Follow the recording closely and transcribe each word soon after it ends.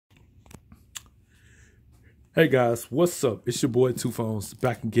Hey guys, what's up? It's your boy Two Phones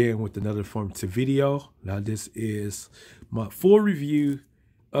back again with another informative video. Now this is my full review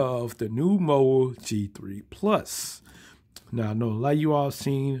of the Nuu Mobile G3 Plus. Now I know a lot of you all have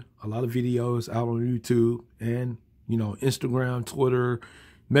seen a lot of videos out on YouTube and Instagram, Twitter,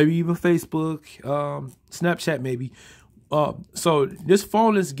 maybe even Facebook, Snapchat maybe. So this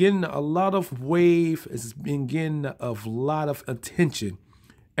phone is getting a lot of wave. It's been getting a lot of attention.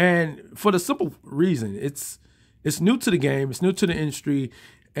 And for the simple reason, it's new to the game, it's new to the industry,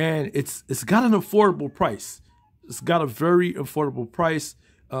 and it's got an affordable price. It's got a very affordable price.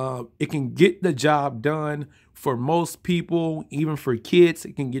 It can get the job done for most people, even for kids.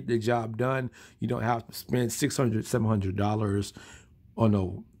 It can get the job done. You don't have to spend $600, $700 on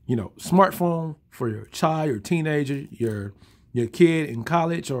a smartphone for your child, your teenager, your kid in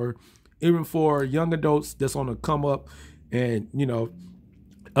college, or even for young adults that's on the come up and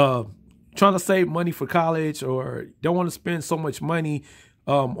trying to save money for college, or don't want to spend so much money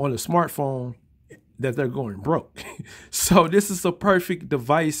on a smartphone that they're going broke. So this is a perfect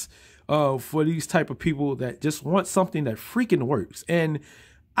device for these type of people that just want something that freaking works. And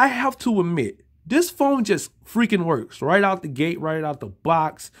I have to admit, this phone just freaking works right out the gate, right out the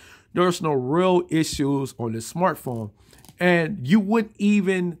box. There's no real issues on this smartphone. And you wouldn't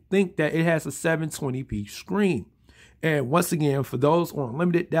even think that it has a 720p screen. And once again, for those on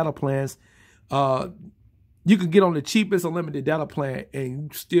unlimited data plans, you can get on the cheapest unlimited data plan and you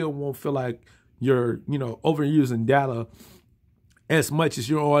still won't feel like you're, overusing data as much as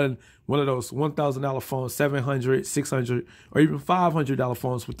you're on one of those $1,000 phones, $700, $600, or even $500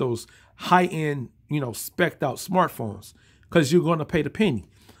 phones with those high-end, spec'd out smartphones, because you're going to pay the penny.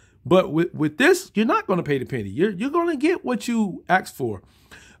 But with this, you're not going to pay the penny. You're going to get what you asked for.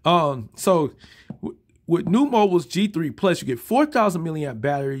 So with Nuu Mobile's G3 Plus, you get 4,000 milliamp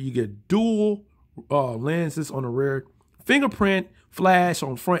battery. You get dual lenses on the rear, fingerprint flash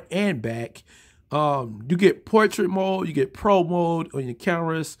on front and back. You get portrait mode. You get pro mode on your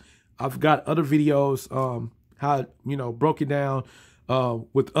cameras. I've got other videos how broken down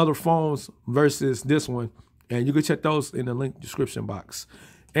with other phones versus this one, and you can check those in the link description box.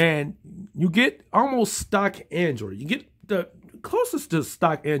 And you get almost stock Android. You get the closest to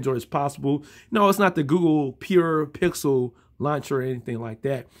stock Android as possible. No, it's not the Google Pure Pixel launcher or anything like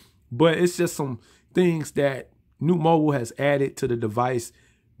that, but it's just some things that Nuu Mobile has added to the device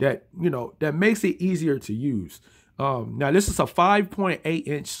that that makes it easier to use. Now this is a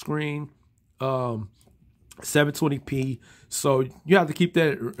 5.8-inch screen, 720p, so you have to keep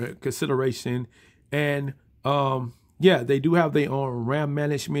that in consideration. And yeah, they do have their own RAM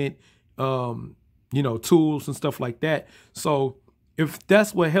management tools and stuff like that. So if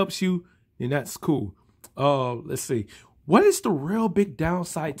that's what helps you, then that's cool. Let's see. What is the real big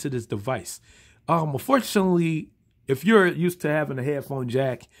downside to this device? Unfortunately, if you're used to having a headphone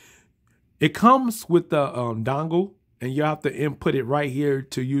jack, it comes with the dongle, and you have to input it right here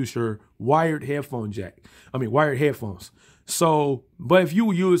to use your wired headphone jack. Wired headphones. So, but if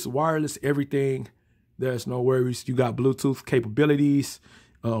you use wireless everything, there's no worries. You got Bluetooth capabilities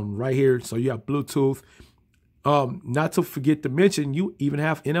right here. So you have Bluetooth. Not to forget to mention, you even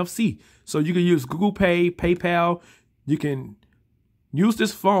have NFC. So you can use Google Pay, PayPal. You can use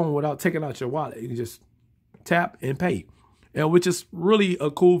this phone without taking out your wallet. You can just tap and pay, and which is really a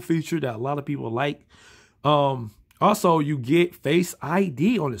cool feature that a lot of people like. Also, you get Face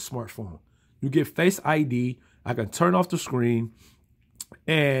ID on this smartphone. You get Face ID. I can turn off the screen,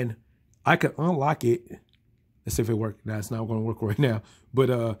 and I can unlock it. Let's see if it works. Now, it's not going to work right now,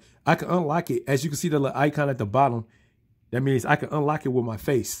 but I can unlock it. As you can see the little icon at the bottom, that means I can unlock it with my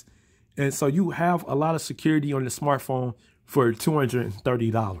face. And so you have a lot of security on the smartphone for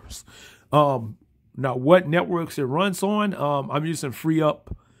 $230. Now, what networks it runs on? I'm using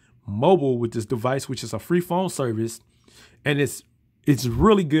FreeUP Mobile with this device, which is a free phone service, and it's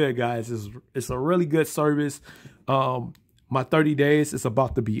really good, guys. It's a really good service. My 30 days is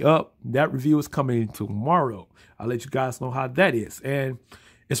about to be up. That review is coming tomorrow. I'll let you guys know how that is. And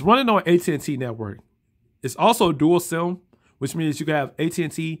it's running on AT&T network. It's also dual SIM, which means you can have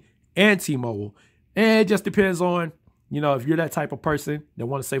AT&T and T-Mobile. And it just depends on, if you're that type of person that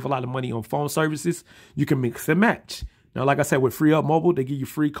want to save a lot of money on phone services, you can mix and match. Now, like I said, with FreeUP Mobile, they give you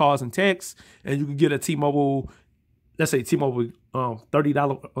free calls and texts, and you can get a T-Mobile, let's say T-Mobile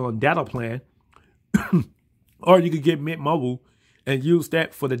 $30 data plan. Or you could get Mint Mobile and use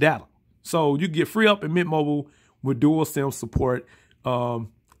that for the data. So you get FreeUP and Mint Mobile with dual SIM support.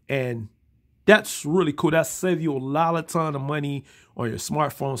 And that's really cool. That saves you a ton of money on your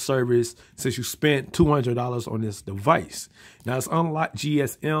smartphone service since you spent $200 on this device. Now, it's unlocked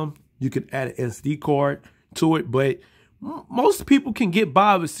GSM. You can add an SD card. to it, but most people can get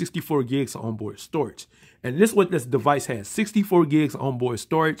by with 64 gigs of onboard storage. And this is what this device has: 64 gigs of onboard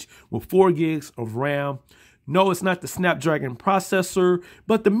storage with 4 gigs of RAM. No, it's not the Snapdragon processor,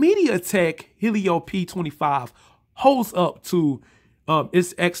 but the MediaTek Helio P25 holds up to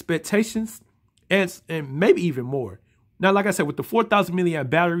its expectations and maybe even more. Now, like I said, with the 4,000 milliamp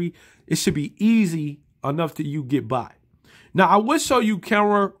battery, it should be easy enough to you get by. Now, I would show you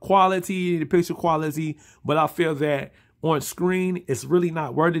camera quality, the picture quality, but I feel that on screen, it's really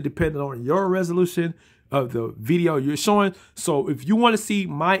not worth it depending on your resolution of the video you're showing. So if you want to see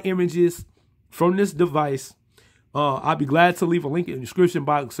my images from this device, I'd be glad to leave a link in the description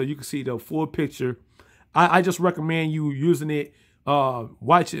box so you can see the full picture. I just recommend you using it,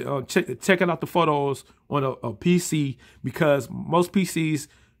 watch it, checking out the photos on a PC, because most PCs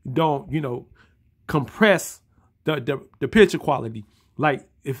don't, compress the picture quality. Like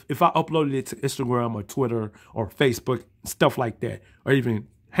if I uploaded it to Instagram or Twitter or Facebook, stuff like that, or even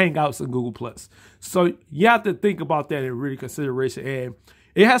Hangouts and Google+. So you have to think about that in really consideration. And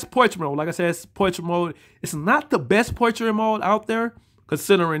it has portrait mode. Like I said, it's portrait mode. It's not the best portrait mode out there,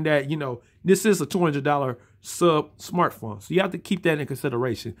 considering that, this is a $200 sub smartphone. So you have to keep that in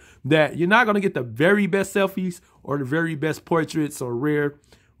consideration, that you're not going to get the very best selfies or the very best portraits or rare.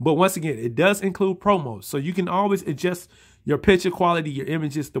 But once again, it does include pro mode. So you can always adjust your picture quality, your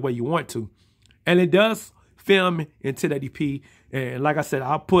images the way you want to. And it does film in 1080p. And like I said,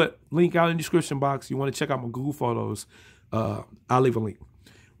 I'll put link out in the description box. You want to check out my Google Photos, I'll leave a link.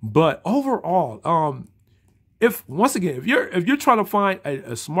 But overall, if you're trying to find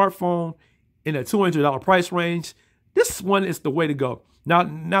a smartphone in a $200 price range, this one is the way to go. Now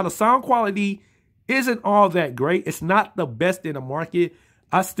the sound quality isn't all that great. It's not the best in the market.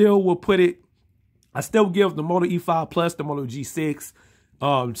 I still give the Moto E5 Plus, the Moto G6,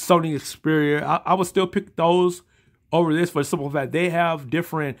 Sony Xperia. I would still pick those over this, for the simple fact they have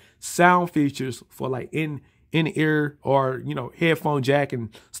different sound features for like in-ear or, headphone jack and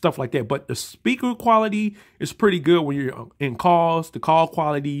stuff like that. But the speaker quality is pretty good when you're in calls. The call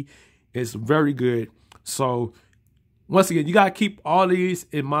quality is very good. So once again, you got to keep all these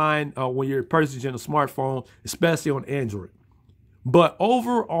in mind when you're purchasing a smartphone, especially on Android. But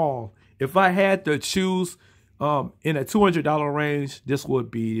overall, if I had to choose in a $200 range, this would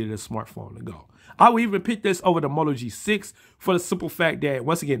be the smartphone to go. I would even pick this over the Moto G6 for the simple fact that,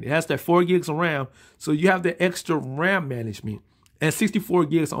 once again, it has that 4 gigs of RAM. So you have the extra RAM management and 64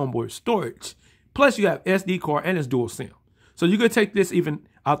 gigs onboard storage. Plus you have SD card and it's dual SIM. So you could take this even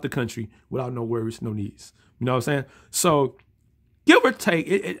out the country without no worries, no needs. You know what I'm saying? So give or take,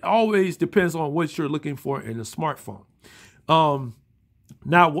 it always depends on what you're looking for in a smartphone.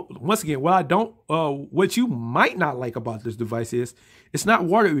 Now, once again, what you might not like about this device is it's not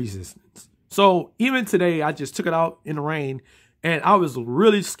water resistant. So even today, I just took it out in the rain and I was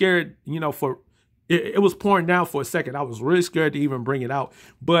really scared, it was pouring down for a second. I was really scared to even bring it out.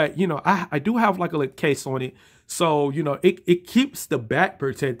 But, I do have like a little case on it. So, it keeps the back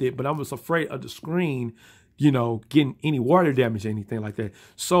protected, but I was afraid of the screen, getting any water damage or anything like that.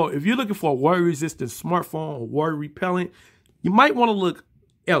 So if you're looking for a water resistant smartphone or water repellent, you might want to look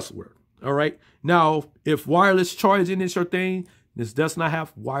elsewhere. All right. Now, if wireless charging is your thing, this does not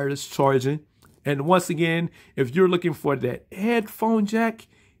have wireless charging. And once again, if you're looking for that headphone jack,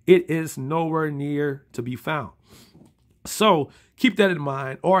 it is nowhere near to be found. So keep that in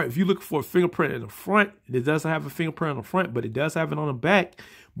mind. Or if you look for a fingerprint in the front, it doesn't have a fingerprint on the front, but it does have it on the back.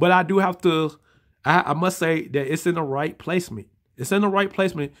 But I do have to, I must say that it's in the right placement. It's in the right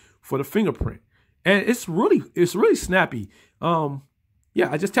placement for the fingerprint. And it's really snappy. Yeah,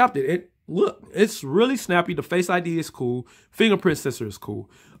 I just tapped it. Look, it's really snappy. The Face ID is cool. Fingerprint sensor is cool.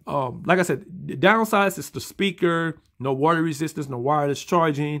 Like I said, the downsides is the speaker, no water resistance, no wireless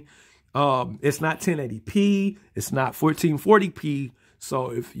charging. It's not 1080p. It's not 1440p.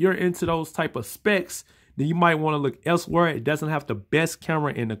 So if you're into those type of specs, then you might want to look elsewhere. It doesn't have the best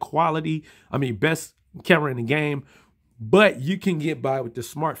camera in the quality. best camera in the game, but you can get by with the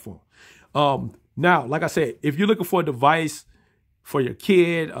smartphone. Now, like I said, if you're looking for a device for your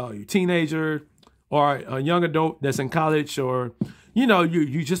kid, your teenager, or a young adult that's in college, or,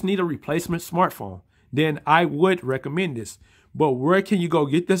 you just need a replacement smartphone, then I would recommend this. But where can you go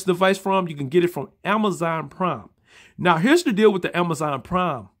get this device from? You can get it from Amazon Prime. Now, here's the deal with the Amazon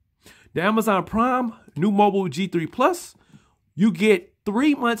Prime. The Amazon Prime Nuu Mobile G3 Plus, you get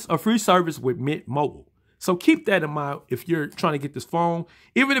 3 months of free service with Mint Mobile. So keep that in mind if you're trying to get this phone.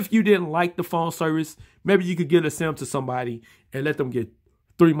 Even if you didn't like the phone service, maybe you could give a SIM to somebody and let them get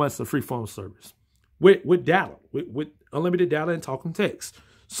 3 months of free phone service with data, with unlimited data and talk and text.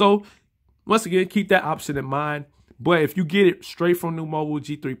 So once again, keep that option in mind. But if you get it straight from Nuu Mobile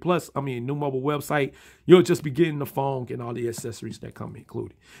G3 Plus, Nuu Mobile website, you'll just be getting the phone and all the accessories that come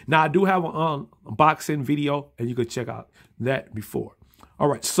included. Now, I do have an unboxing video, and you can check out that before. All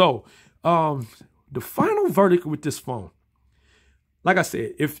right, so the final verdict with this phone, like I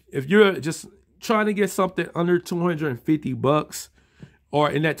said, if you're just trying to get something under 250 bucks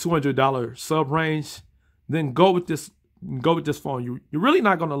or in that $200 sub range, then go with this phone. You're really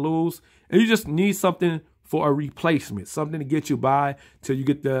not going to lose, and you just need something for a replacement, something to get you by till you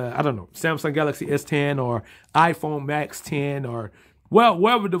get the, I don't know, Samsung Galaxy S10 or iPhone Max 10 or, well,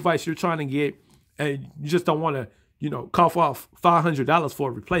 whatever device you're trying to get, and you just don't want to, you know, cough off $500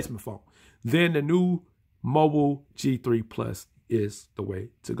 for a replacement phone. Then the Nuu Mobile G3 Plus is the way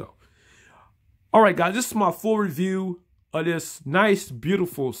to go. All right, guys, this is my full review of this nice,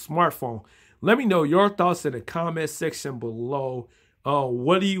 beautiful smartphone. Let me know your thoughts in the comment section below.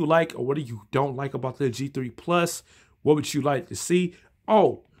 What do you like or what do you don't like about the G3 Plus? What would you like to see?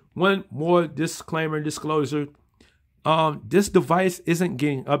 Oh, one more disclaimer and disclosure. This device isn't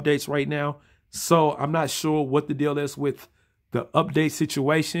getting updates right now, so I'm not sure what the deal is with the update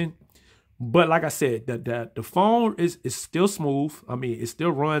situation. But like I said, the phone is still smooth. I mean, it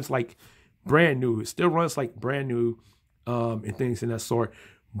still runs like brand new. It still runs like brand new and things in that sort.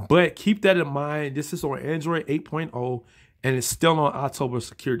 But keep that in mind. This is on Android 8.0. and it's still on October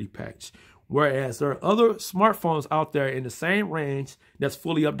security patch. Whereas there are other smartphones out there in the same range that's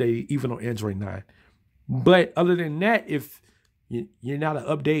fully updated, even on Android 9. But other than that, if you're not an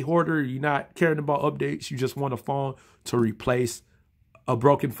update hoarder, you're not caring about updates, you just want a phone to replace a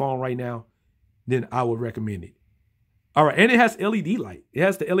broken phone right now, then I would recommend it. All right, and it has LED light. It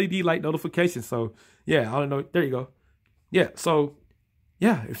has the LED light notification. So, yeah, I don't know. There you go. Yeah, so,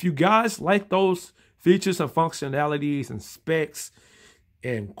 yeah, if you guys like those features and functionalities and specs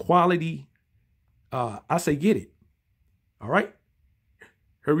and quality, I say get it. All right.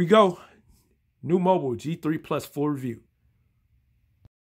 Here we go. Nuu Mobile G3 Plus full review.